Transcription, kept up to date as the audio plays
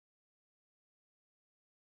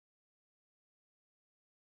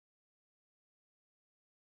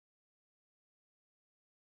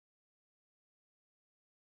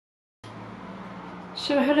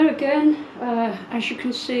So hello again. As you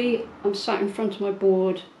can see, I'm sat in front of my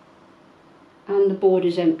board and the board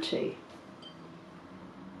is empty.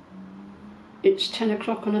 It's 10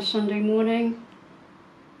 o'clock on a Sunday morning.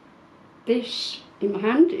 This in my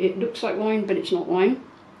hand, it looks like wine, but it's not wine.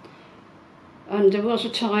 And there was a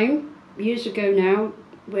time, years ago now,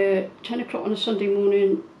 where 10 o'clock on a Sunday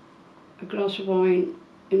morning, a glass of wine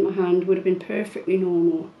in my hand would have been perfectly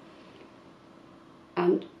normal.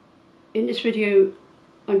 And in this video,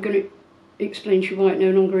 I'm going to explain to you why it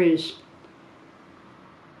no longer is.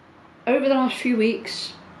 Over the last few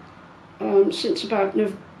weeks, since about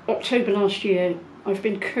October last year, I've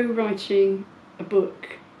been co-writing a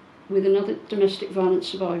book with another domestic violence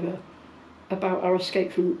survivor about our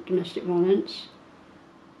escape from domestic violence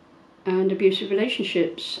and abusive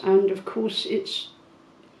relationships. And of course, it's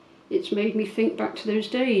made me think back to those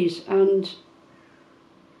days. And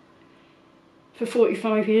for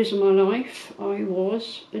 45 years of my life, I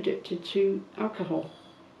was addicted to alcohol.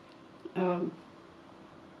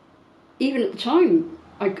 Even at the time,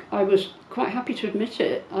 I was quite happy to admit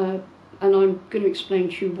it, and I'm going to explain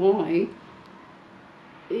to you why.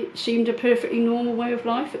 It seemed a perfectly normal way of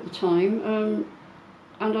life at the time,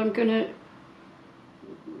 and I'm going to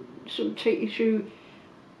sort of take you through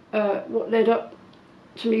what led up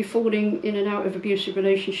to me falling in and out of abusive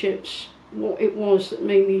relationships, what it was that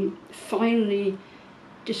made me finally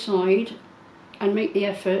decide and make the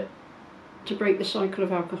effort to break the cycle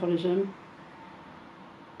of alcoholism,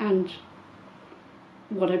 and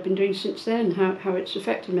what I've been doing since then, how it's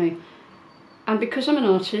affected me. And because I'm an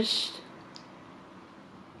artist,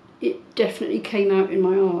 it definitely came out in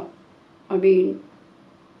my art. I mean,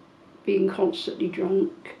 being constantly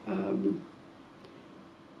drunk,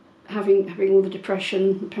 having all the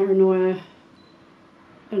depression, the paranoia,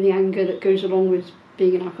 and the anger that goes along with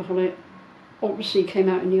being an alcoholic obviously came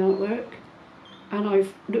out in the artwork. And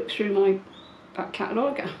I've looked through my back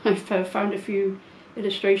catalogue and I've found a few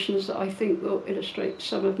illustrations that I think will illustrate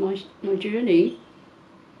some of my journey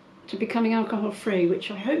to becoming alcohol free, which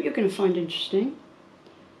I hope you're going to find interesting.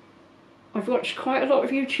 I've watched quite a lot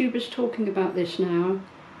of YouTubers talking about this now,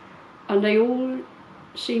 and they all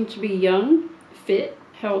seem to be young, fit,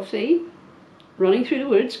 healthy, running through the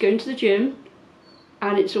woods, going to the gym,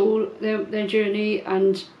 and it's all their journey,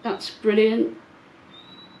 and that's brilliant.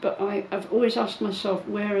 But I've always asked myself,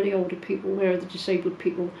 where are the older people? Where are the disabled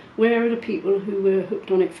people? Where are the people who were hooked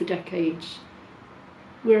on it for decades?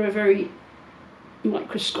 We're a very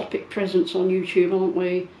microscopic presence on YouTube, aren't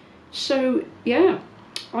we? So yeah,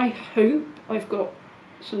 I hope I've got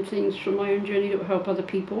some things from my own journey that will help other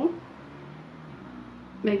people.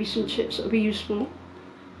 Maybe some tips that will be useful.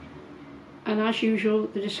 And as usual,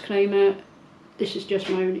 the disclaimer, this is just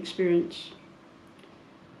my own experience.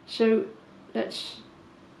 So let's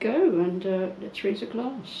go and let's raise a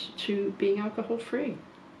glass to being alcohol free.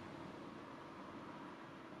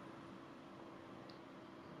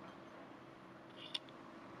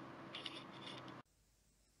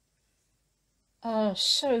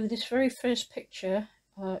 So this very first picture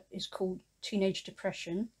is called Teenage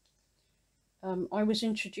Depression. I was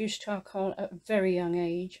introduced to alcohol at a very young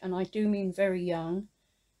age, and I do mean very young.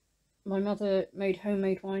 My mother made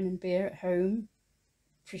homemade wine and beer at home,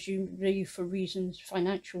 presumably for reasons,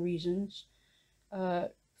 financial reasons,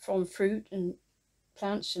 from fruit and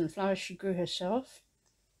plants and flowers she grew herself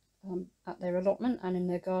at their allotment and in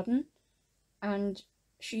their garden. And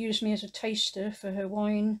she used me as a taster for her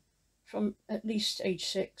wine from at least age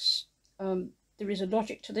 6. There is a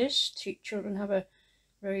logic to this. Children have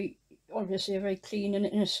obviously a very clean and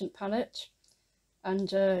innocent palate,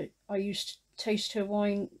 and I used to taste her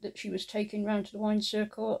wine that she was taking round to the wine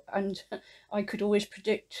circle, and I could always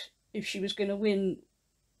predict if she was going to win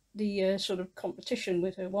the sort of competition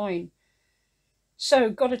with her wine.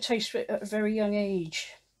 So got a taste for it at a very young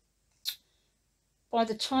age. By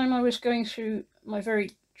the time I was going through my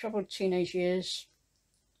very troubled teenage years,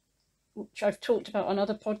 which I've talked about on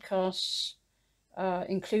other podcasts,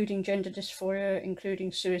 including gender dysphoria,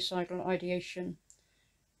 including suicidal ideation,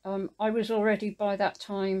 I was already by that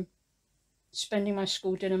time spending my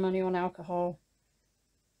school dinner money on alcohol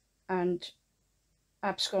and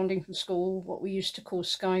absconding from school, what we used to call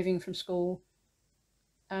skiving from school,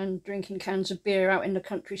 and drinking cans of beer out in the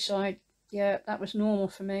countryside. Yeah, that was normal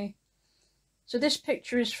for me. So this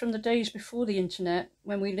picture is from the days before the internet,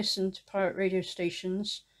 when we listened to pirate radio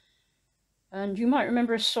stations. And you might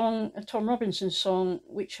remember a song, a Tom Robinson song,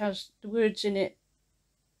 which has the words in it,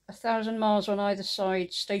 1,000 miles on either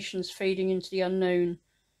side, stations fading into the unknown.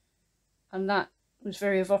 And that was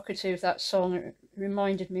very evocative, that song. It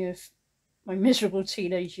reminded me of my miserable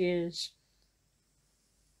teenage years.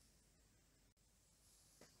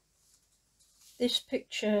 This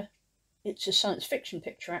picture, it's a science fiction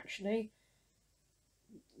picture actually,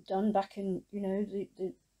 done back in, you know,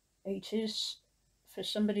 the 80s for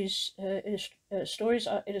somebody's stories.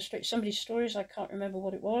 I illustrate somebody's stories. I can't remember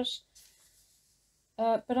what it was.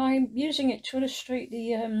 But I'm using it to illustrate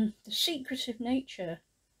the secretive nature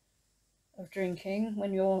of drinking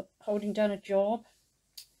when you're holding down a job,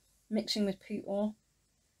 mixing with people.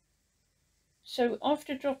 So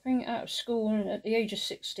after dropping out of school at the age of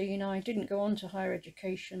 16, I didn't go on to higher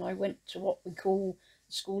education. I went to what we call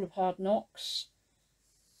the School of Hard Knocks.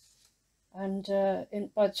 And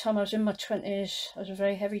by the time I was in my 20s, I was a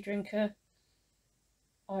very heavy drinker.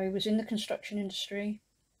 I was in the construction industry.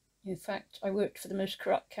 In fact, I worked for the most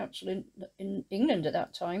corrupt council in England at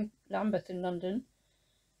that time, Lambeth in London.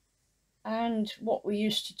 And what we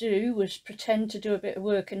used to do was pretend to do a bit of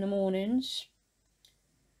work in the mornings,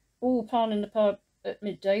 all pile in the pub at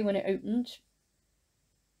midday when it opened,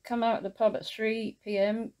 come out of the pub at 3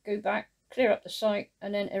 p.m, go back, clear up the site,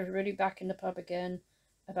 and then everybody back in the pub again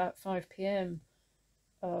about 5 p.m.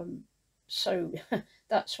 So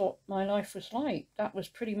that's what my life was like. That was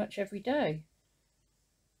pretty much every day.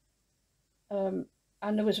 And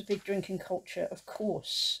there was a big drinking culture, of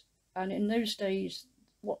course. And in those days,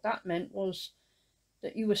 what that meant was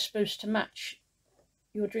that you were supposed to match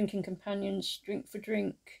your drinking companions drink for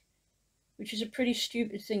drink, which is a pretty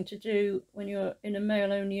stupid thing to do when you're in a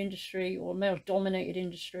male-only industry or male-dominated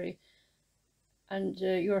industry, and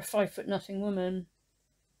you're a 5'0" woman.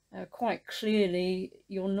 Quite clearly,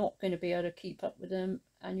 you're not going to be able to keep up with them,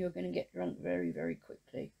 and you're going to get drunk very, very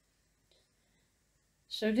quickly.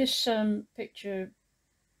 So this picture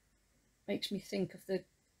makes me think of the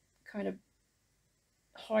kind of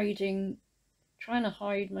trying to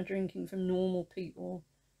hide my drinking from normal people,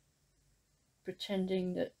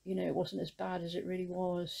 pretending that, you know, it wasn't as bad as it really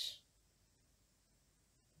was.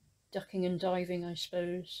 Ducking and diving, I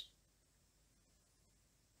suppose.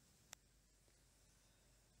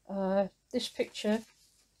 This picture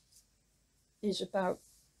is about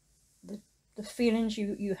the feelings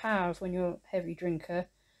you have when you're a heavy drinker.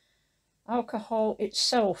 Alcohol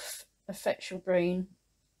itself affects your brain.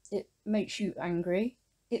 It makes you angry.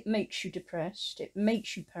 It makes you depressed. It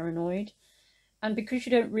makes you paranoid. And because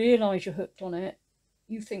you don't realise you're hooked on it,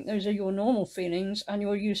 you think those are your normal feelings and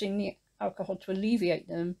you're using the alcohol to alleviate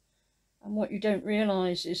them. And what you don't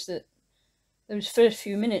realise is that those first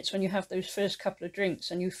few minutes when you have those first couple of drinks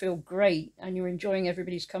and you feel great and you're enjoying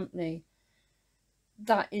everybody's company,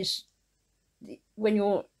 that is when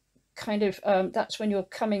you're kind of, that's when you're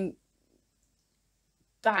coming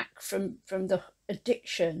back from the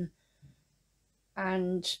addiction,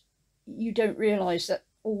 and you don't realise that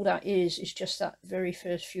all that is just that very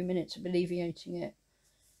first few minutes of alleviating it,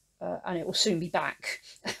 and it will soon be back.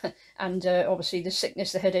 And obviously the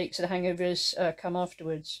sickness, the headaches, the hangovers come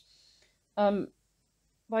afterwards.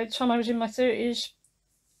 By the time I was in my 30s,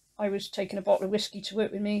 I was taking a bottle of whiskey to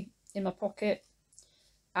work with me in my pocket,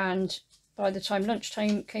 and by the time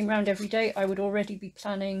lunchtime came round every day, I would already be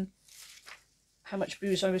planning how much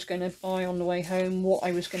booze I was going to buy on the way home, what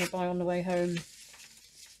I was going to buy on the way home.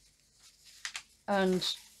 And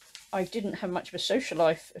I didn't have much of a social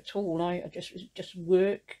life at all. I just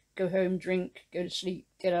work, go home, drink, go to sleep,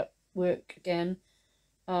 get up, work again.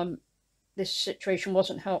 This situation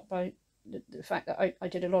wasn't helped by the fact that I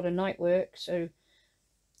did a lot of night work, so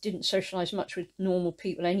didn't socialise much with normal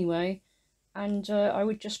people anyway. And I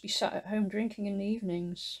would just be sat at home drinking in the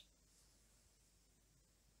evenings.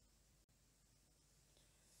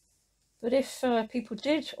 But if people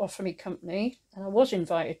did offer me company, and I was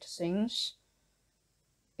invited to things,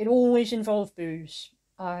 it always involved booze.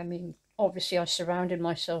 I mean, obviously I surrounded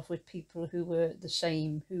myself with people who were the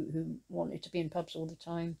same, who wanted to be in pubs all the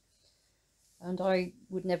time. And I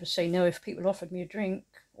would never say no if people offered me a drink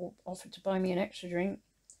or offered to buy me an extra drink.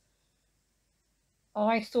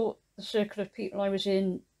 I thought the circle of people I was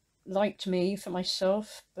in liked me for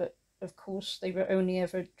myself, but of course they were only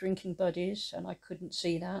ever drinking buddies, and I couldn't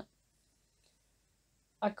see that.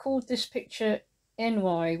 I called this picture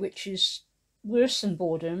NY, which is worse than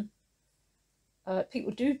boredom.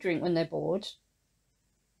 People do drink when they're bored,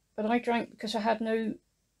 but I drank because I had no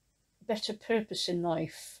better purpose in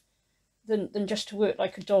life than just to work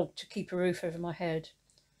like a dog to keep a roof over my head.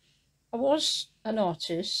 I was an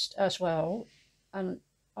artist as well, and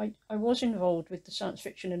I was involved with the science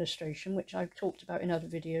fiction illustration, which I've talked about in other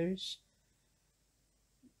videos.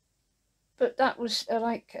 But that was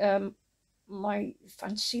like my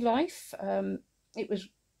fantasy life. It was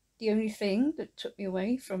the only thing that took me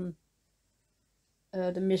away from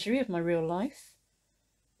the misery of my real life,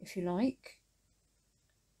 if you like.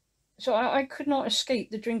 So I could not escape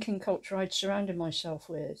the drinking culture I'd surrounded myself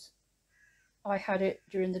with. I had it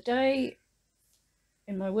during the day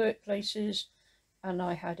in my workplaces, and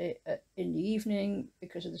I had it in the evening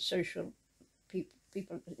because of the social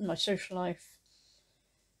people in my social life.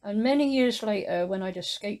 And many years later, when I'd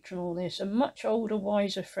escaped from all this, a much older,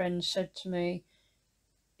 wiser friend said to me,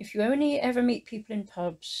 if you only ever meet people in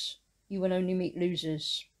pubs, you will only meet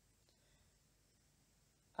losers.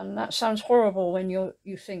 And that sounds horrible when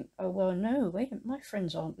you think, oh, well, no, wait, my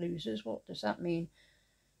friends aren't losers. What does that mean?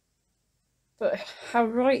 But how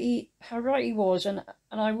right he was, and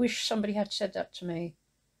I wish somebody had said that to me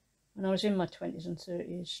when I was in my 20s and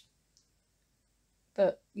 30s.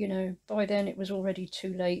 But, you know, by then it was already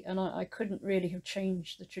too late, and I couldn't really have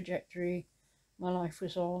changed the trajectory my life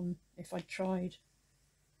was on if I'd tried.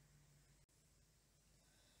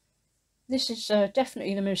 This is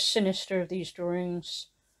definitely the most sinister of these drawings.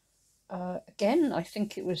 Again, I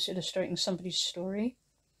think it was illustrating somebody's story.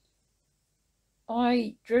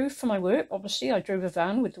 I drove for my work, obviously. I drove a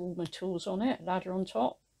van with all my tools on it, ladder on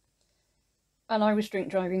top. And I was drink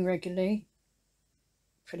driving regularly.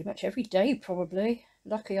 Pretty much every day, probably.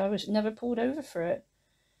 Lucky I was never pulled over for it.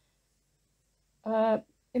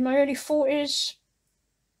 In my early 40s,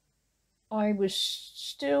 I was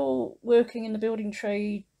still working in the building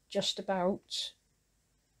trade, just about.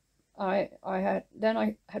 I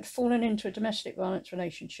had fallen into a domestic violence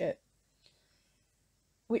relationship,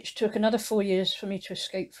 which took another 4 years for me to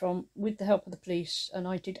escape from with the help of the police, and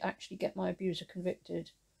I did actually get my abuser convicted.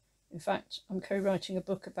 In fact, I'm co-writing a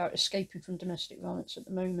book about escaping from domestic violence at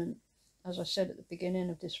the moment, as I said at the beginning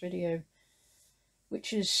of this video,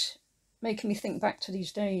 which is making me think back to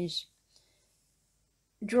these days.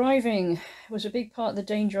 Driving was a big part of the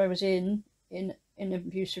danger I was in an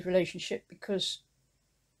abusive relationship, because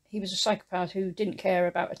he was a psychopath who didn't care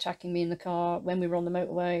about attacking me in the car when we were on the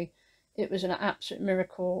motorway. It was an absolute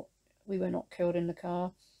miracle we were not killed in the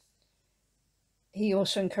car. He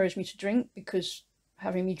also encouraged me to drink, because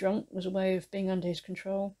having me drunk was a way of being under his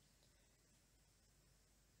control.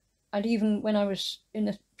 And even when I was in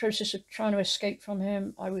the process of trying to escape from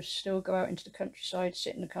him, I would still go out into the countryside,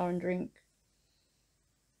 sit in the car and drink.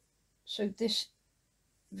 So this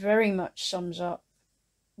very much sums up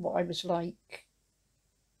what I was like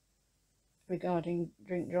regarding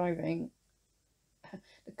drink driving.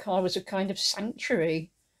 The car was a kind of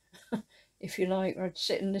sanctuary, if you like, where I'd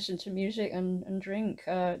sit and listen to music and drink.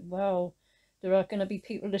 Well, there are going to be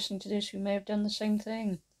people listening to this who may have done the same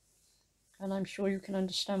thing, and I'm sure you can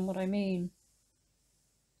understand what I mean.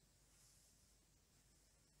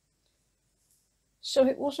 So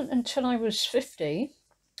it wasn't until I was 50,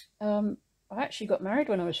 I actually got married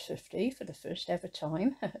when I was 50 for the first ever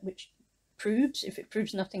time, which proves, if it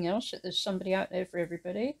proves nothing else, that there's somebody out there for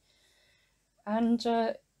everybody. And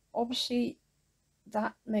obviously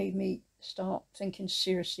that made me start thinking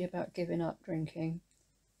seriously about giving up drinking.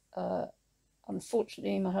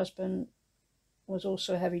 Unfortunately, my husband was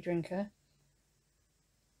also a heavy drinker,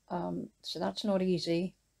 so that's not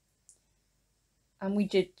easy. And we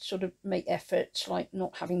did sort of make efforts, like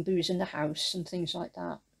not having booze in the house and things like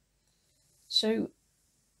that. So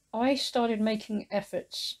I started making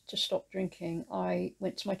efforts to stop drinking. I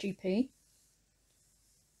went to my GP.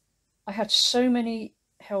 I had so many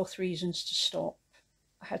health reasons to stop.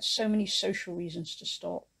 I had so many social reasons to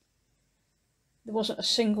stop. There wasn't a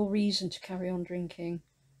single reason to carry on drinking.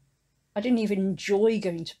 I didn't even enjoy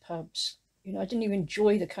going to pubs. You know, I didn't even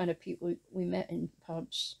enjoy the kind of people we met in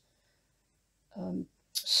pubs.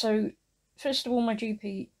 So, first of all, my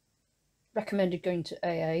GP recommended going to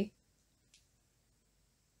AA.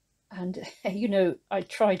 And, you know, I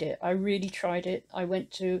tried it. I really tried it. I went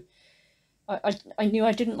to... I knew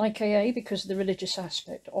I didn't like AA because of the religious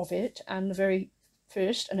aspect of it. And the very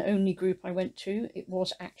first and only group I went to, it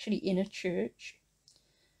was actually in a church.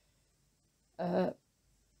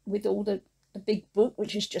 With all the big book,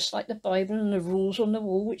 which is just like the Bible, and the rules on the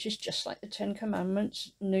wall, which is just like the Ten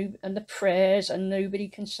Commandments, and the prayers, and nobody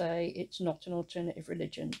can say it's not an alternative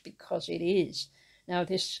religion, because it is. Now,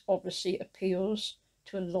 this obviously appeals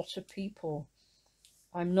to a lot of people.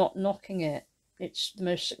 I'm not knocking it. It's the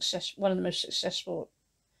most one of the most successful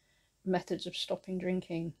methods of stopping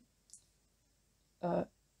drinking.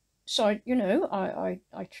 So I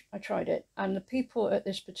tried it, and the people at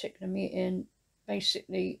this particular meeting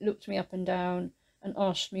basically looked me up and down and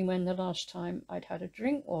asked me when the last time I'd had a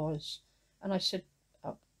drink was, and I said,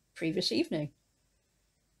 previous evening.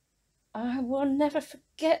 I will never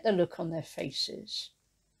forget the look on their faces.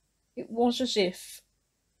 It was as if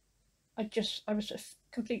I was a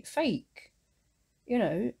complete fake, you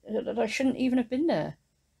know, that I shouldn't even have been there.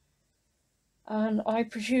 and I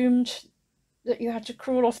presumed that you had to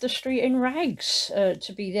crawl off the street in rags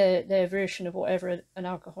to be their version of whatever an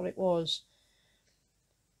alcoholic was.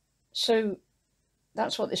 So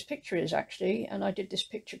that's what this picture is actually, and I did this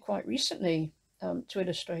picture quite recently to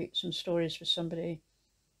illustrate some stories for somebody.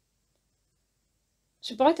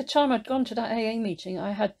 So by the time I'd gone to that AA meeting,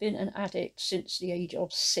 I had been an addict since the age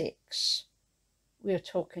of 6. We're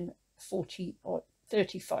talking 40 or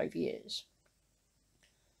 35 years.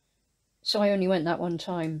 So I only went that one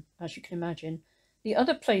time, as you can imagine. The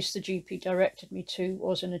other place the GP directed me to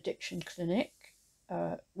was an addiction clinic,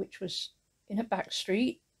 which was in a back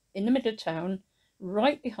street in the middle of town,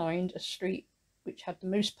 right behind a street which had the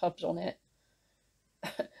most pubs on it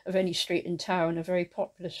of any street in town, a very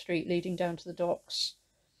popular street leading down to the docks.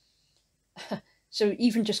 So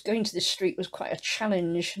even just going to this street was quite a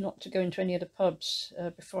challenge, not to go into any of the pubs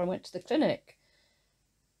before I went to the clinic,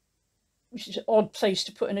 which is an odd place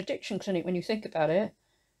to put an addiction clinic when you think about it.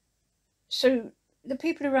 So the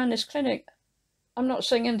people who ran this clinic, I'm not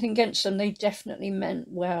saying anything against them, they definitely meant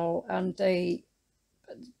well, and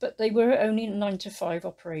but they were only a 9-to-5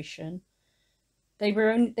 operation. They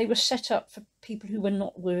were set up for people who were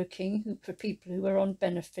not working, for people who were on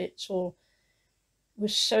benefits or were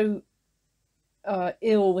so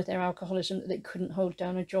ill with their alcoholism that they couldn't hold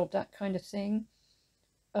down a job, that kind of thing.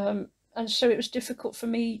 And so it was difficult for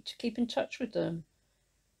me to keep in touch with them.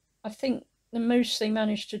 I think the most they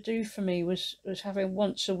managed to do for me was have a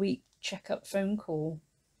once a week check-up phone call.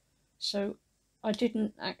 So I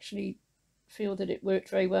didn't actually feel that it worked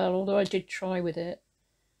very well, although I did try with it.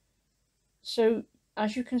 So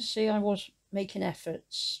as you can see, I was making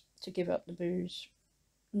efforts to give up the booze,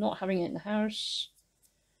 not having it in the house,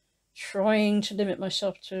 trying to limit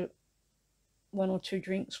myself to 1 or 2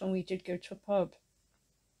 drinks when we did go to a pub.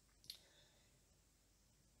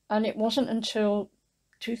 And it wasn't until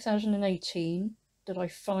 2018 that I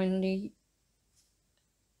finally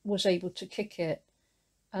was able to kick it.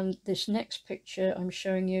 And this next picture I'm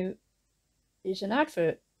showing you is an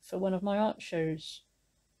advert for one of my art shows.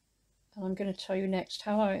 And I'm going to tell you next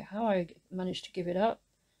how I managed to give it up,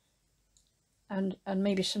 and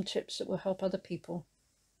maybe some tips that will help other people.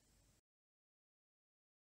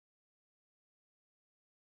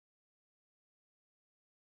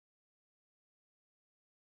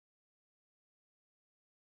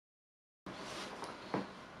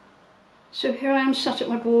 So here I am sat at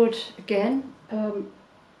my board again. On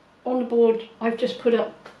the board I've just put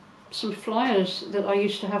up some flyers that I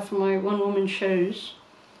used to have for my one-woman shows,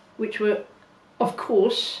 which were, of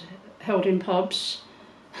course, held in pubs.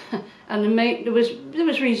 And there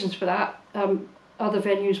was reasons for that. Other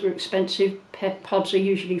venues were expensive. Pubs are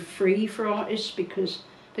usually free for artists because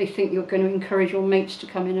they think you're going to encourage your mates to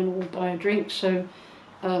come in and all buy a drink. So,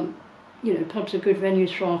 you know, pubs are good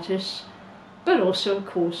venues for artists. But also, of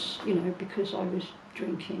course, you know, because I was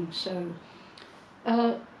drinking. So,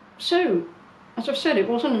 as I've said, it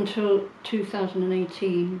wasn't until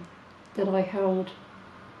 2018 that I held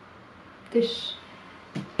this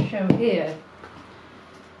show here.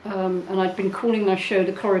 And I'd been calling my show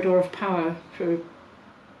The Corridor of Power for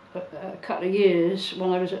a couple of years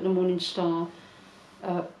when I was at the Morning Star,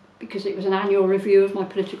 because it was an annual review of my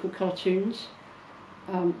political cartoons.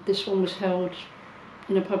 This one was held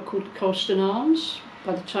in a pub called Cawston Arms.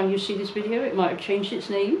 By the time you see this video, it might have changed its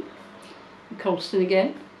name, Cawston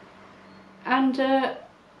again. And I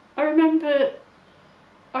remember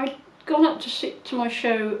I'd gone up to sit to my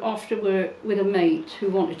show after work with a mate who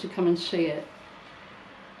wanted to come and see it.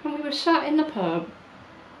 And we were sat in the pub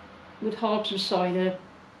with halves of cider,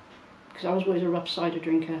 because I was always a rough cider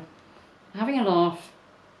drinker, having a laugh,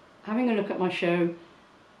 having a look at my show.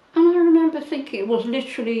 And I remember thinking, it was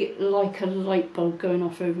literally like a light bulb going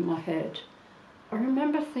off over my head. I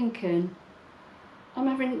remember thinking, I'm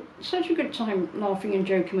having such a good time laughing and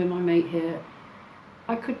joking with my mate here.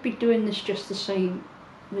 I could be doing this just the same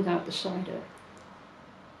without the cider,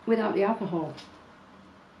 without the alcohol.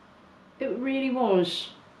 It really was.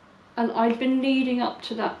 And I'd been leading up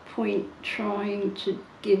to that point, trying to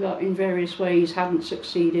give up in various ways, hadn't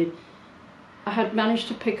succeeded. I had managed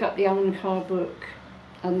to pick up the Alan Carr book,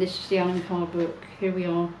 and this is the Alan Carr book. Here we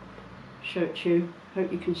are, show it to you,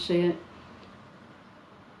 hope you can see it.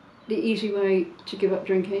 The Easy Way to Give Up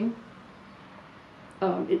Drinking.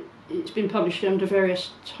 It's been published under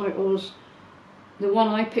various titles. The one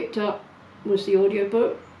I picked up was the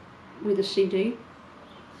audiobook with a CD.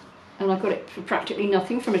 And I got it for practically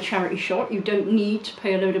nothing from a charity shop. You don't need to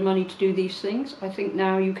pay a load of money to do these things. I think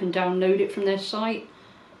now you can download it from their site.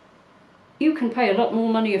 You can pay a lot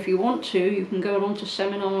more money if you want to. You can go along to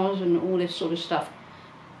seminars and all this sort of stuff.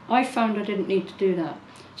 I found I didn't need to do that.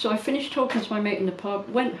 So I finished talking to my mate in the pub,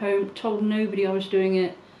 went home, told nobody I was doing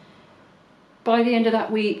it. By the end of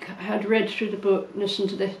that week, I had read through the book, listened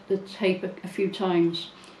to the tape a few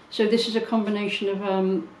times. So this is a combination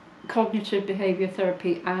of cognitive behaviour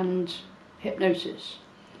therapy and hypnosis.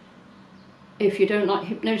 If you don't like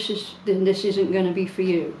hypnosis, then this isn't going to be for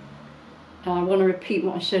you. I want to repeat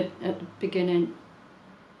what I said at the beginning.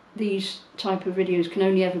 These type of videos can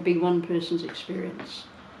only ever be one person's experience.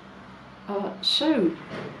 So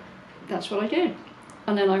that's what I did.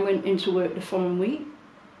 And then I went into work the following week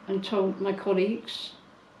and told my colleagues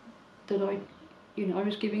that I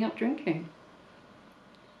was giving up drinking.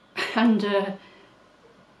 And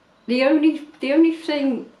the only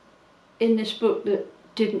thing in this book that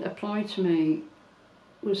didn't apply to me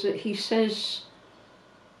was that he says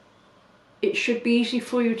it should be easy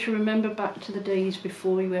for you to remember back to the days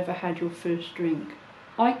before you ever had your first drink.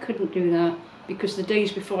 I couldn't do that because the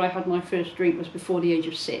days before I had my first drink was before the age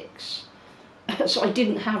of 6. So I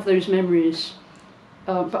didn't have those memories,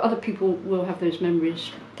 but other people will have those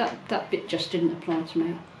memories. That bit just didn't apply to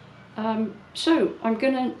me. So I'm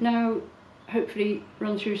going to now hopefully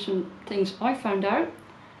run through some things I found out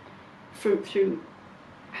through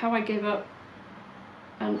how I gave up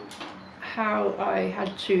and how I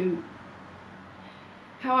had to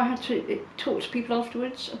talk to people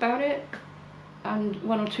afterwards about it, and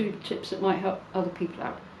 1 or 2 tips that might help other people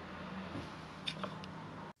out.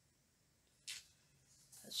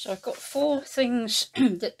 So I've got 4 things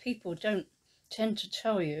that people don't tend to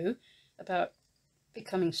tell you about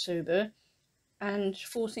becoming sober, and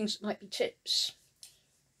 4 things that might be tips.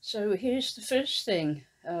 So here's the first thing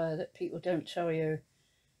that people don't tell you.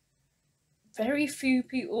 Very few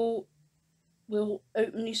people will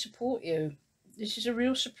openly support you. This is a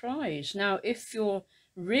real surprise. Now, if you're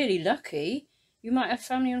really lucky, you might have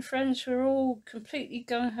family and friends who are all completely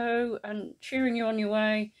gung-ho and cheering you on your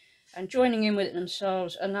way and joining in with it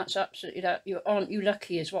themselves, and that's absolutely that. Aren't you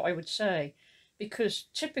lucky is what I would say. Because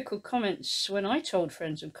typical comments when I told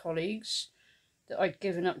friends and colleagues that I'd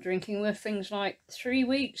given up drinking were things like, 3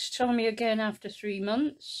 weeks, tell me again after 3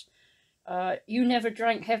 months. You never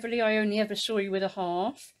drank heavily, I only ever saw you with a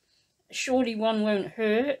half. Surely one won't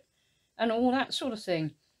hurt, and all that sort of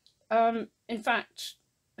thing. In fact,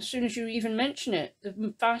 as soon as you even mention it,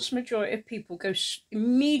 the vast majority of people go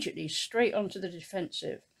immediately straight onto the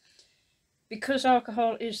defensive. Because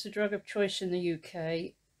alcohol is the drug of choice in the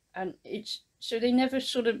UK, and they never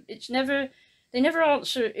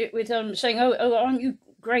answer it with saying, oh, aren't you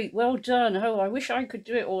great, well done, oh, I wish I could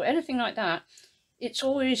do it, or anything like that. It's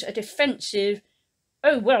always a defensive,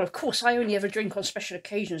 oh, well, of course, I only ever drink on special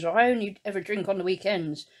occasions, or I only ever drink on the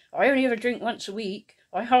weekends, or I only ever drink once a week,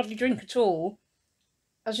 or I hardly drink at all,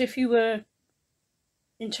 as if you were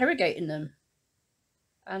interrogating them.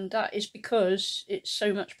 And that is because it's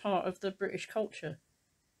so much part of the British culture.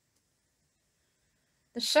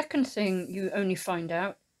 The second thing you only find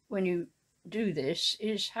out when you do this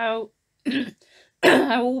is how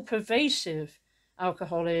how all pervasive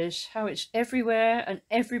alcohol is, how it's everywhere and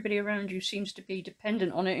everybody around you seems to be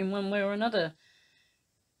dependent on it in one way or another.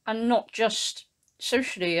 And not just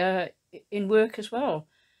socially, in work as well.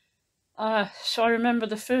 So I remember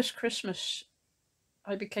the first Christmas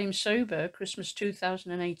I became sober, Christmas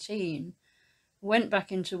 2018, went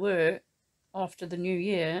back into work after the new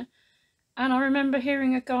year, and I remember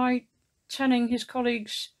hearing a guy telling his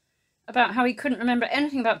colleagues about how he couldn't remember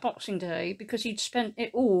anything about Boxing Day because he'd spent it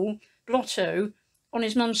all blotto on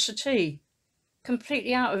his mum's settee,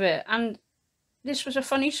 completely out of it. And this was a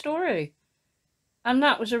funny story. And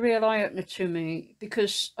that was a real eye-opener to me,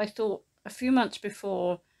 because I thought a few months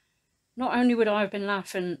before, not only would I have been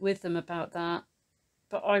laughing with them about that,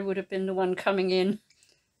 but I would have been the one coming in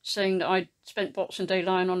saying that I'd spent Boxing Day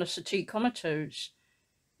lying on a settee comatose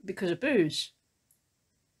because of booze.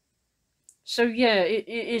 So yeah, it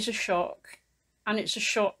is a shock, and it's a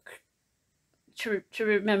shock to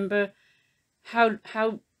remember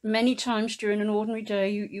how many times during an ordinary day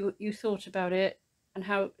you thought about it, and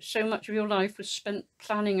how so much of your life was spent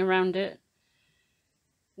planning around it,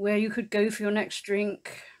 where you could go for your next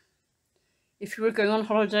drink, if you were going on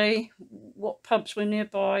holiday, what pubs were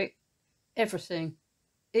nearby, everything.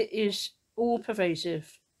 It is all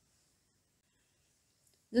pervasive.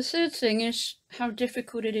 The third thing is how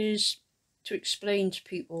difficult it is to explain to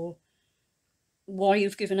people why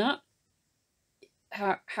you've given up,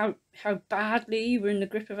 how badly you were in the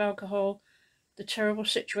grip of alcohol, the terrible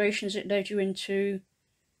situations it led you into,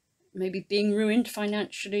 maybe being ruined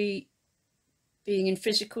financially, being in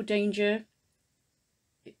physical danger,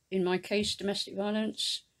 in my case domestic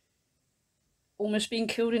violence, almost being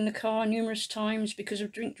killed in the car numerous times because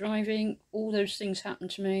of drink driving. All those things happened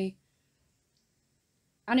to me.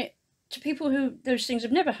 And to people who those things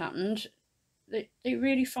have never happened, they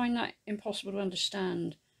really find that impossible to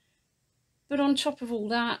understand. But on top of all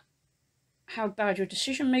that, how bad your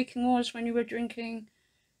decision making was when you were drinking,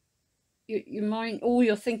 your mind, all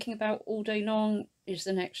you're thinking about all day long is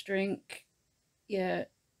the next drink. Yeah,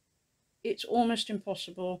 it's almost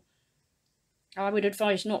impossible. I would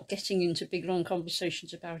advise not getting into big long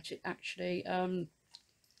conversations about it, actually. And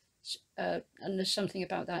there's something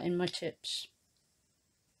about that in my tips.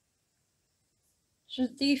 So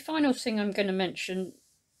the final thing I'm going to mention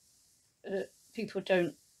that people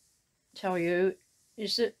don't tell you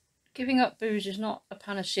is that giving up booze is not a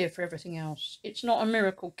panacea for everything else. It's not a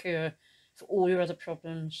miracle cure for all your other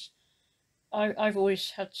problems. I've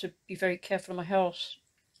always had to be very careful of my health.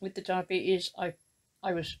 With the diabetes, I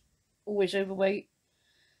was always overweight.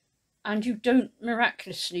 And you don't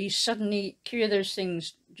miraculously suddenly cure those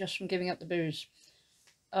things just from giving up the booze.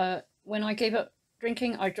 When I gave up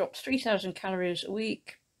drinking, I dropped 3,000 calories a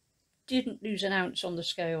week, didn't lose an ounce on the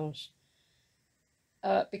scales.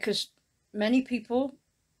 Because many people,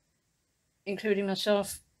 including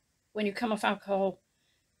myself, when you come off alcohol,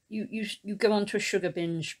 you go onto a sugar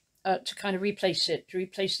binge to kind of replace it, to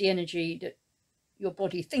replace the energy that your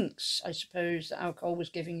body thinks, I suppose, that alcohol was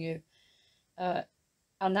giving you.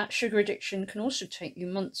 And that sugar addiction can also take you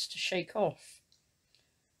months to shake off.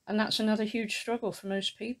 And that's another huge struggle for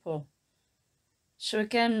most people. So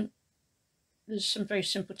again, there's some very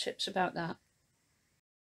simple tips about that.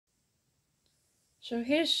 So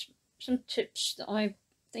here's some tips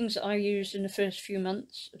things that I used in the first few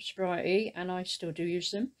months of sobriety, and I still do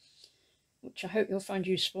use them, which I hope you'll find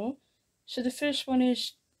useful. So the first one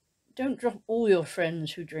is, don't drop all your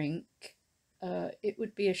friends who drink. It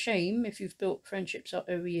would be a shame if you've built friendships up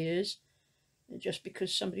over years just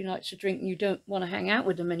because somebody likes to drink and you don't want to hang out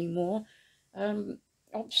with them anymore.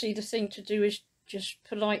 Obviously the thing to do is just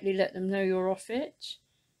politely let them know you're off it.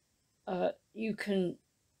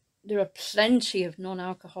 There are plenty of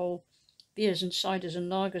non-alcohol beers and ciders and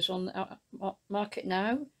lagers on the market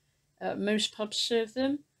now. Most pubs serve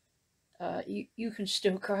them. You can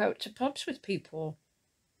still go out to pubs with people.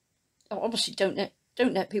 Obviously don't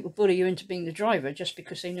let people bully you into being the driver just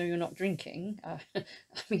because they know you're not drinking. I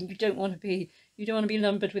mean, you don't want to be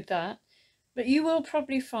lumbered with that. But you will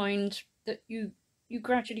probably find that you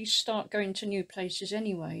gradually start going to new places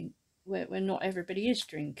anyway, where not everybody is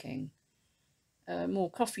drinking.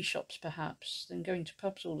 More coffee shops perhaps than going to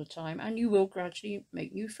pubs all the time, and you will gradually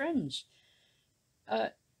make new friends.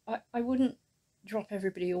 I wouldn't drop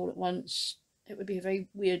everybody all at once. It would be a very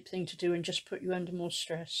weird thing to do and just put you under more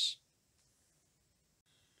stress.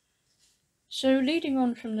 So leading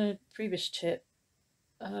on from the previous tip,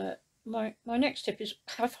 my next tip is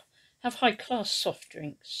have high class soft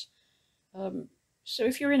drinks. So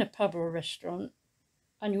if you're in a pub or a restaurant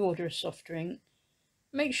and you order a soft drink,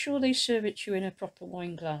 make sure they serve it to you in a proper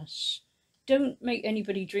wine glass. Don't make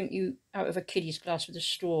anybody drink you out of a kiddie's glass with a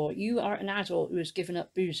straw. You are an adult who has given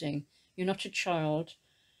up boozing. You're not a child.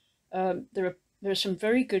 There are some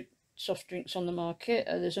very good soft drinks on the market.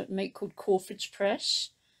 There's a make called Cawston Press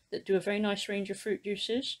that do a very nice range of fruit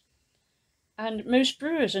juices. And most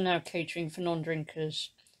brewers are now catering for non-drinkers.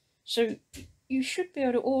 So you should be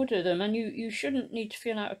able to order them, and you shouldn't need to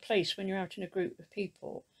feel out of place when you're out in a group of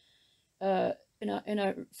people. In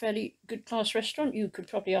a fairly good class restaurant, you could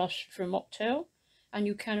probably ask for a mocktail, and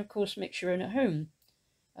you can of course mix your own at home.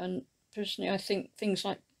 And personally, I think things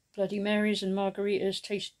like Bloody Marys and margaritas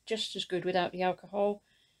taste just as good without the alcohol.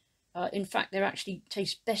 In fact, they actually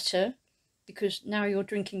taste better because now you're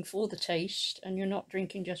drinking for the taste and you're not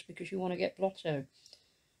drinking just because you want to get blotto.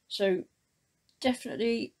 So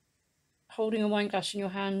definitely holding a wine glass in your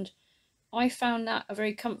hand, I found that a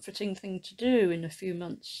very comforting thing to do in a few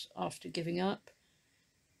months after giving up,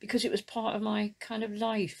 because it was part of my kind of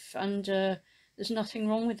life, and there's nothing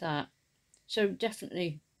wrong with that. So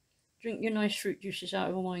definitely drink your nice fruit juices out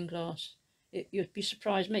of a wine glass. You'd be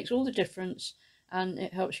surprised, it makes all the difference, and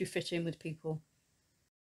it helps you fit in with people.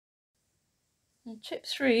 And tip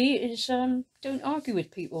 3 is don't argue with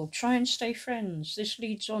people. Try and stay friends. This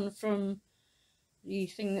leads on from the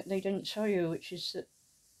thing that they don't tell you, which is that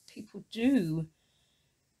people do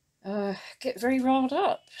get very riled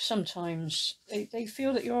up sometimes. They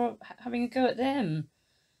feel that you're having a go at them.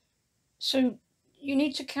 So you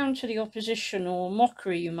need to counter the opposition or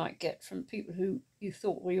mockery you might get from people who you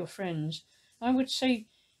thought were your friends. I would say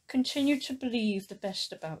continue to believe the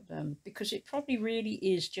best about them, because it probably really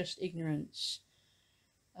is just ignorance.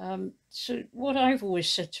 So what I've always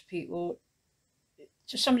said to people,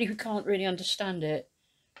 to somebody who can't really understand it,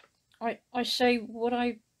 I say what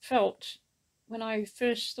I felt when I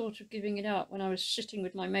first thought of giving it up, when I was sitting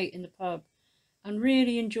with my mate in the pub and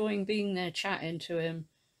really enjoying being there chatting to him.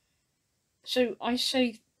 So I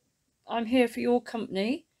say, I'm here for your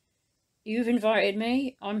company. You've invited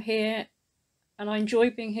me. I'm here, and I enjoy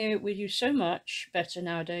being here with you so much better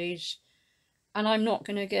nowadays. And I'm not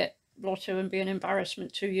going to get blotto and be an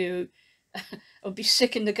embarrassment to you, or be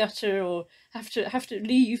sick in the gutter, or have to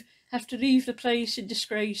leave the place in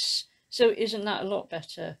disgrace. So isn't that a lot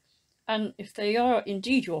better? And if they are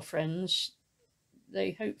indeed your friends,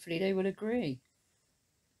 hopefully they will agree.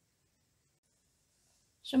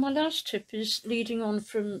 So my last tip is leading on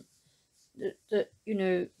from that, you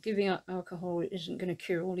know, giving up alcohol isn't going to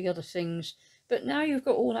cure all the other things. But now you've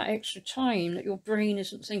got all that extra time that your brain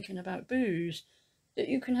isn't thinking about booze, that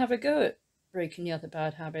you can have a go at breaking the other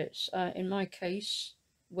bad habits. In my case,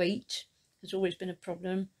 weight has always been a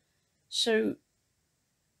problem. So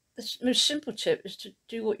the most simple tip is to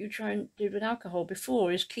do what you try and do with alcohol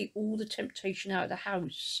before, is keep all the temptation out of the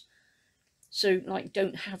house. So, like,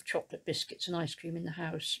 don't have chocolate biscuits and ice cream in the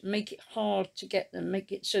house. Make it hard to get them.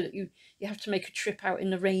 Make it so that you have to make a trip out in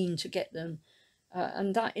the rain to get them.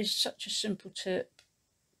 And that is such a simple tip.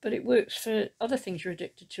 But it works for other things you're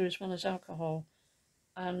addicted to as well as alcohol.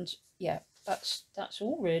 And yeah, that's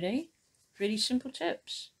all really. Really simple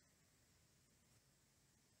tips.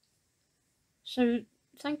 So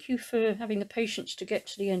thank you for having the patience to get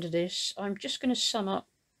to the end of this. I'm just going to sum up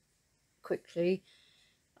quickly.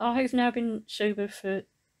 I've now been sober for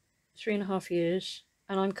 3.5 years,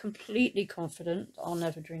 and I'm completely confident that I'll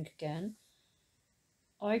never drink again.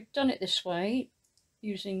 I've done it this way,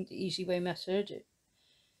 using the Easyway method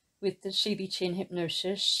with the CBT and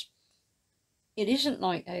hypnosis. It isn't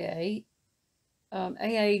like AA.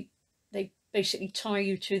 AA, they basically tie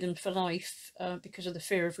you to them for life because of the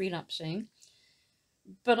fear of relapsing.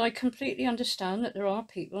 But I completely understand that there are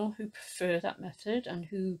people who prefer that method and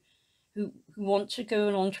who want to go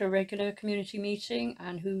along to a regular community meeting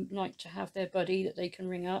and who like to have their buddy that they can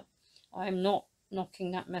ring up. I'm not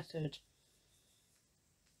knocking that method.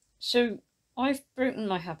 So I've broken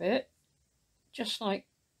my habit. Just like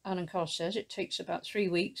Alan Carr says, it takes about 3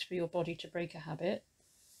 weeks for your body to break a habit.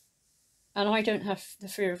 And I don't have the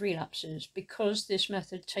fear of relapses because this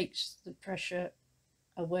method takes the pressure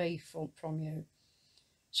away from you.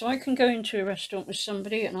 So I can go into a restaurant with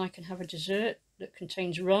somebody and I can have a dessert that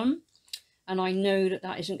contains rum, and I know that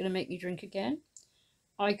that isn't going to make me drink again.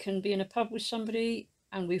 I can be in a pub with somebody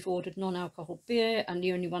and we've ordered non-alcohol beer, and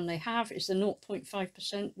the only one they have is the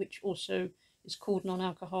 0.5%, which also is called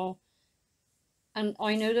non-alcohol. And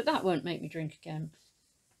I know that that won't make me drink again.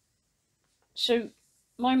 So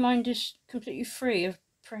my mind is completely free of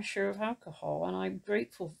pressure of alcohol, and I'm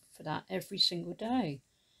grateful for that every single day.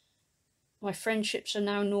 My friendships are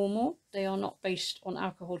now normal. They are not based on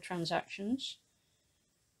alcohol transactions.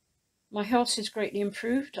 My health is greatly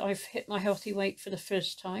improved. I've hit my healthy weight for the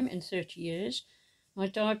first time in 30 years. My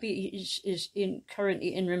diabetes is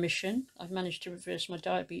currently in remission. I've managed to reverse my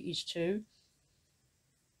diabetes too.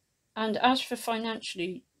 And as for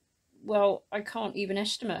financially, well, I can't even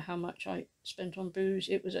estimate how much I spent on booze.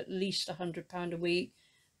 It was at least £100 a week.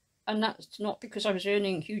 And that's not because I was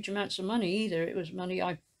earning huge amounts of money either. It was money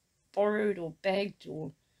I borrowed or begged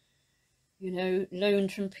or, you know,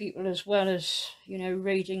 loaned from people, as well as, you know,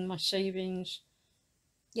 raiding my savings.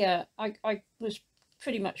 Yeah, I was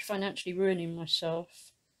pretty much financially ruining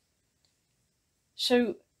myself.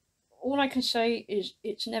 So all I can say is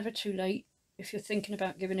it's never too late. If you're thinking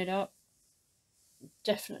about giving it up,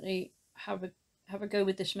 definitely have a go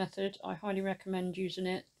with this method. I highly recommend using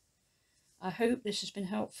it. I hope this has been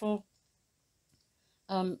helpful.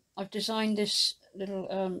 I've designed this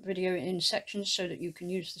little video in sections so that you can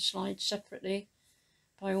use the slides separately.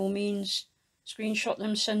 By all means, screenshot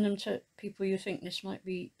them, send them to people you think this might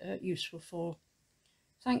be useful for.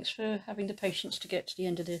 Thanks for having the patience to get to the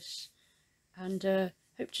end of this, and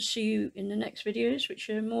hope to see you in the next videos, which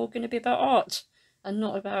are more going to be about art and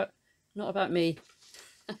not about me.